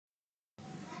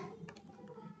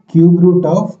Cube root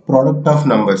of product of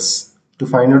numbers. To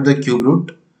find out the cube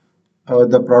root,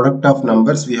 the product of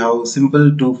numbers, we have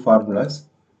simple two formulas.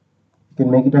 You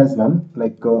can make it as one,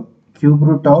 like cube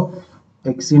root of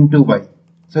x into y.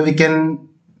 So we can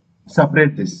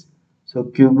separate this. So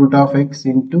cube root of x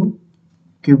into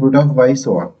cube root of y,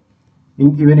 so on.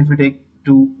 Even if we take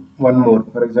one more,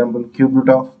 for example, cube root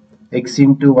of x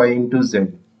into y into z,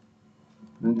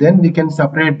 then we can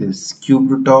separate this.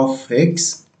 Cube root of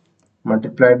x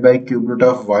multiplied by cube root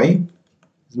of y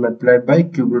is multiplied by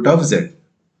cube root of z.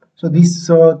 So this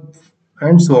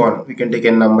and so on. We can take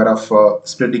a number of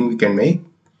splitting we can make.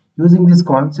 Using this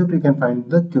concept, we can find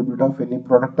the cube root of any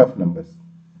product of numbers.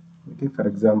 Okay, for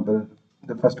example,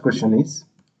 the first question is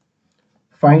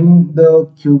find the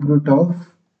cube root of,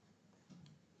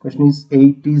 question is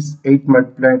 8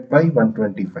 multiplied by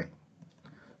 125.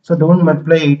 So don't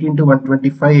multiply 8 into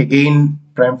 125 again,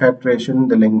 prime factorization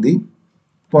the lengthy.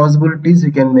 Possibilities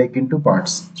we can make into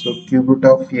parts. So cube root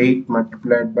of 8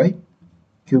 multiplied by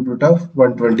cube root of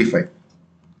 125.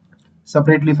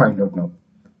 Separately find out now.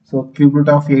 So cube root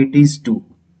of 8 is 2,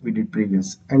 we did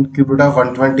previous, and cube root of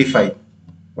 125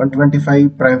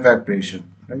 prime factorization,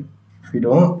 right? If you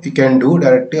don't, you can do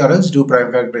directly or else do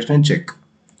prime factorization and check.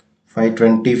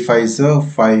 525 is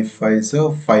 5 5 is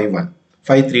 5 1,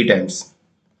 5 3 times,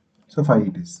 so 5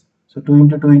 it is. So 2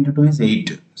 into 2 into 2 is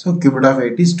 8. So cube root of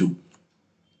 8 is 2.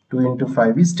 2 into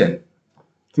 5 is 10.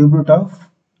 Cube root of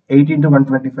 8 into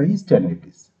 125 is 10 it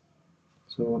is.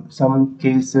 So some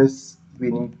cases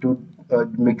we need to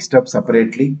mixed up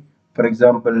separately. For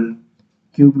example,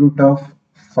 cube root of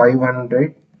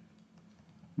 500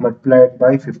 multiplied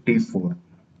by 54.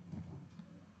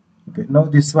 Okay, now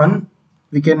this one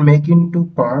we can make into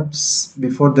parts.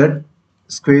 Before that,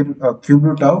 cube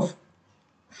root of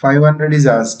 500 is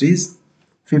asked is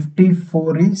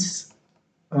 54 is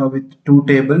with 2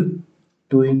 table,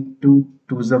 2 into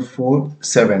 2 is a 4,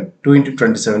 7, 2 into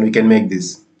 27 we can make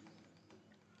this.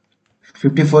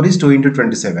 54 is 2 into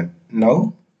 27.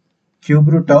 Now cube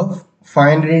root of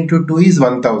 500 into 2 is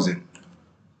 1000.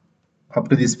 Up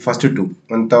to this first 2,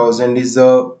 1000 is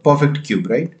a perfect cube,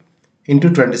 right? Into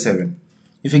 27.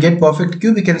 If you get perfect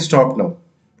cube, we can stop now,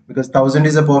 because 1000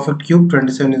 is a perfect cube,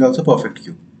 27 is also perfect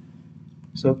cube.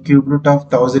 So cube root of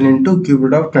 1000 into cube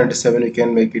root of 27 we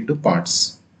can make it to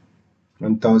parts.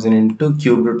 1000 into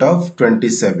cube root of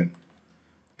 27.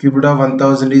 Cube root of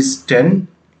 1000 is 10.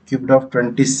 Cube root of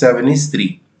 27 is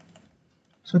 3.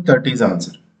 So 30 is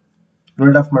answer.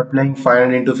 Instead of multiplying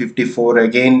 500 into 54,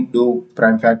 again do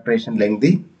prime factorization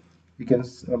lengthy, we can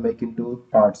make into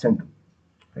parts and do,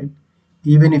 right?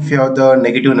 Even if you have the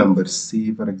negative numbers,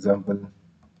 see for example,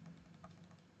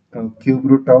 cube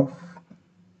root of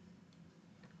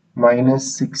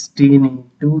minus 16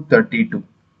 into 32,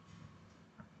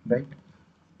 right?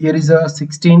 Here is a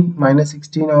 16, minus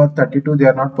 16 or 32, they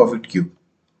are not perfect cube.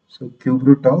 So cube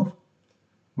root of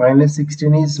minus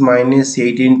 16 is minus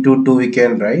 18 into 2 we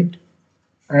can write,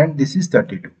 and this is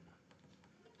 32.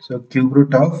 So cube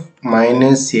root of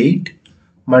minus 8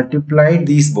 multiplied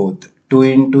these both, 2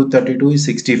 into 32 is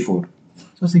 64.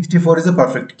 So 64 is a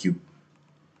perfect cube.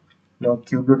 Now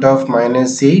cube root of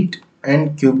minus 8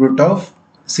 and cube root of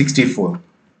 64.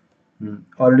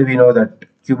 Already we know that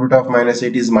cube root of minus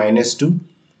 8 is minus 2.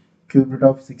 Cube root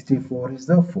of 64 is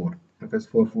the 4, because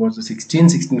 4 4 is 16,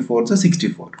 16 4 is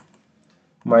 64.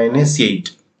 Minus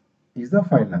 8 is the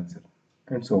final answer,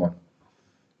 and so on.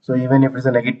 So even if it is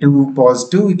a negative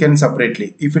positive, we can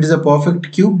separately. If it is a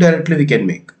perfect cube, directly we can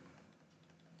make.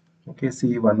 Okay,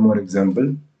 see one more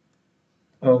example.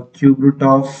 Cube root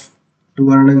of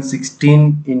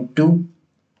 216 into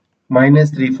minus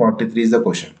 343 is the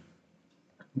question.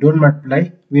 Don't multiply.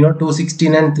 We know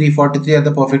 216 and 343 are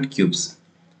the perfect cubes.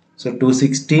 So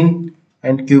 216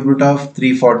 and cube root of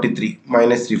 343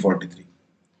 minus 343.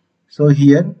 So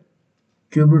here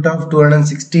cube root of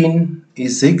 216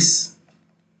 is 6.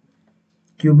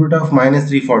 Cube root of minus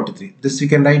 343. This we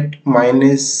can write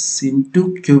minus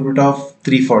into cube root of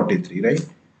 343, right?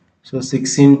 So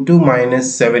 6 into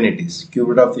minus 7 it is. Cube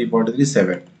root of 343 is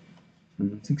 7.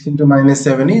 6 into minus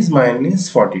 7 is minus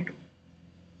 42.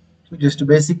 So just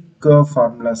basic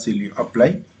formulas will you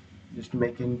apply. Just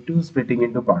make into splitting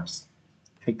into parts.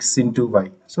 X into y.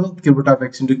 So cube root of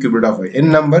x into cube root of y. N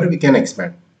number we can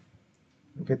expand.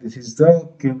 Okay, this is the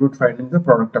cube root finding the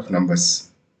product of numbers.